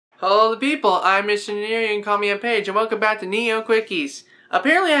Hello people, I'm Mr. Neo, you can call me a Page, and welcome back to Neo Quickies.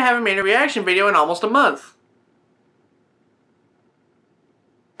 Apparently I haven't made a reaction video in almost a month.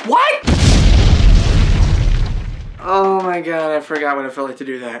 What?! Oh my god, I forgot what it felt like to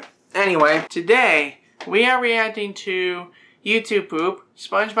do that. Anyway, today we are reacting to YouTube poop.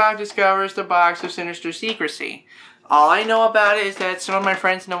 Spongebob discovers the box of sinister secrecy. All I know about it is that some of my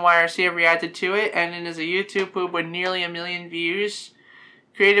friends in the YRC have reacted to it, and it is a YouTube poop with nearly 1 million views.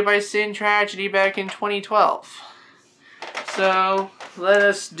 Created by Sin Tragedy back in 2012. So, let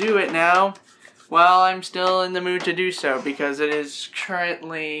us do it now. While I'm still in the mood to do so, because it is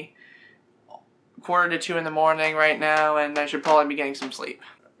currently 1:45 in the morning right now, and I should probably be getting some sleep.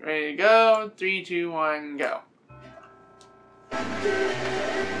 Ready to go? 3, 2, 1, go.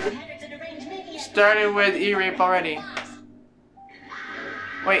 Started with E-rape already.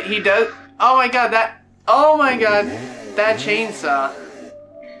 Wait, he does? Oh my god, that... Oh my god, that chainsaw.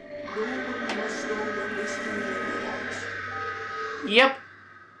 Yep.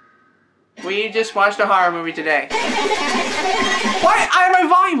 We just watched a horror movie today. What? I have my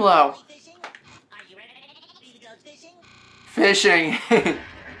volume low. Fishing.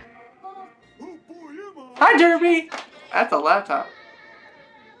 Hi, Derby. That's a laptop.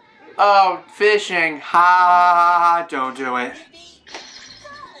 Oh, fishing. Ha! Don't do it.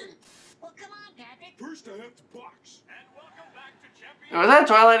 Was that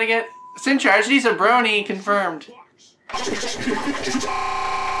Twilight again? Sin Tragedy's a brony, confirmed.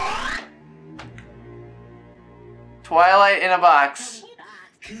 Twilight in a box.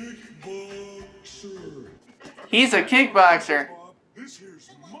 He's a kickboxer.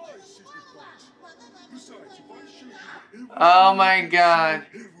 Oh my god.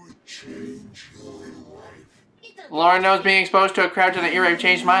 Lauren knows being exposed to a crowd to the ear rape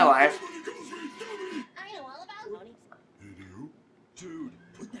changed my life. Dude,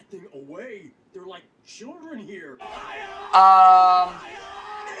 put that thing away. They're like children here.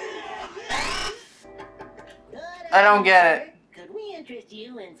 I don't get it. Could we interest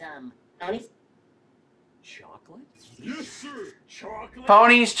you in some ponies? Chocolate? Yes, sir. Chocolate.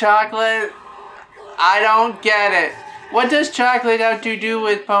 Ponies, chocolate. I don't get it. What does chocolate have to do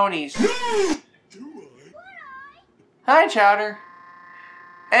with ponies? Hi, Chowder.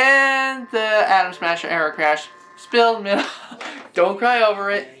 And the Atom Smasher error crash. Spilled milk. Don't cry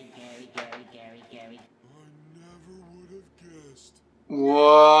over it.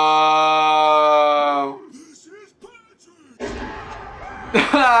 Whoa.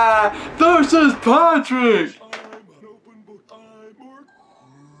 This is Patrick!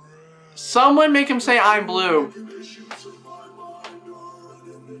 Someone make him say I'm blue.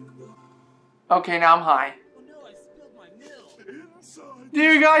 Okay, now I'm high.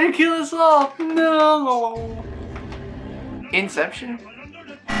 Dear God, you kill us all! No! Inception?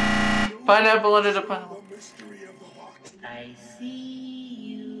 Pineapple under the pineapple. I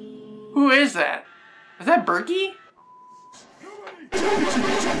see you. Who is that? Is that Berkey?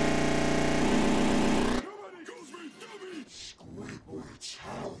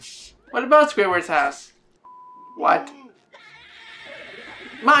 What about Squidward's house? What?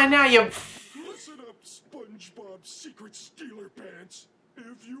 Mine now, you. Listen up, Spongebob secret stealer pants.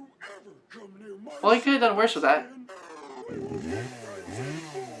 If you ever come near my Well, he could have done worse with that. We're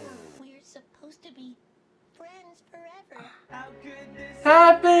supposed to be friends forever. How could this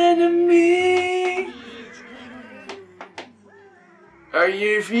Happen to me? Are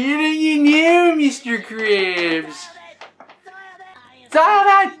you feeling you new, Mr. Krabs? Stop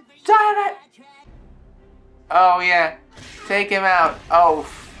it! Oh yeah, take him out. Oh,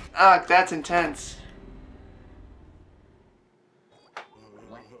 fuck, that's intense.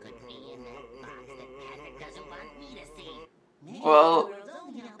 What could be in that box that Patrick doesn't want me to see? Well,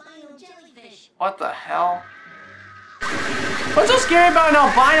 what the hell? What's so scary about an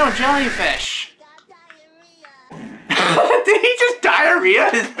albino jellyfish? Did he just diarrhea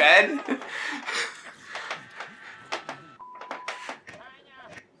his bed?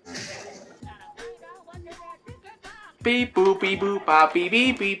 Beep boop beep boop bop beep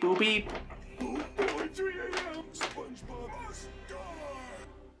beep beep boop beep.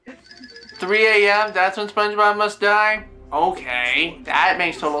 3 a.m. That's when SpongeBob must die? Okay, that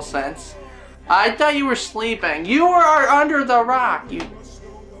makes total sense. I thought you were sleeping. You are under the rock. You.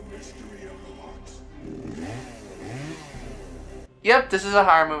 Yep, this is a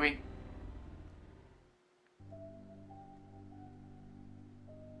horror movie.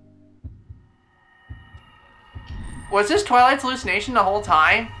 Was this Twilight's hallucination the whole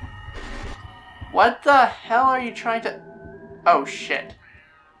time? What the hell are you trying to... Oh, shit.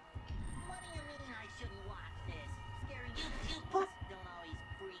 What do you mean I shouldn't watch this? Scary YouTubers don't always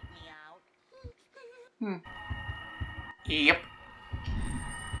freak me Yep.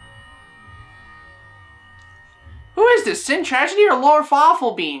 Who is this? Sin Tragedy or Lord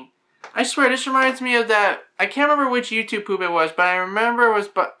Fawfulbean? I swear this reminds me of that. I can't remember which YouTube poop it was, but I remember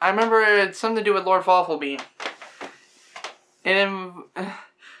it had something to do with Lord Fawfulbean. And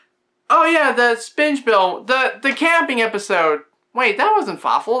oh yeah, the Spongebob, the camping episode. Wait, that wasn't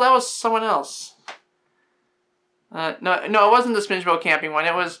Fawful. That was someone else. No, it wasn't the Spongebob camping one.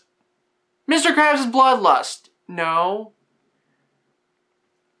 It was Mr. Krabs' Bloodlust. No.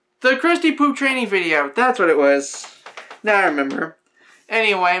 The Krusty Poop training video. That's what it was. Now I remember.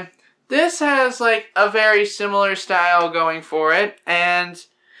 Anyway, this has like a very similar style going for it, and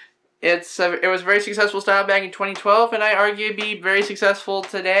it was a very successful style back in 2012, and I argue it'd be very successful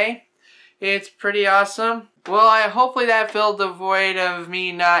today. It's pretty awesome. Well, hopefully that filled the void of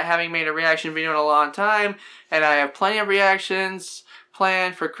me not having made a reaction video in a long time, and I have plenty of reactions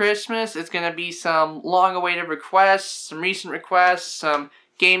planned for Christmas. It's going to be some long-awaited requests, some recent requests, some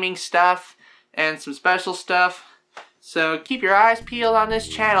gaming stuff, and some special stuff. So keep your eyes peeled on this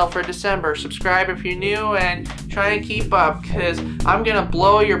channel for December. Subscribe if you're new, and try and keep up, because I'm going to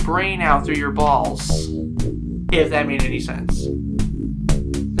blow your brain out through your balls. If that made any sense.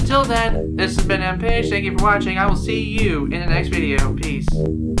 Until then, this has been MPage. Thank you for watching. I will see you in the next video. Peace.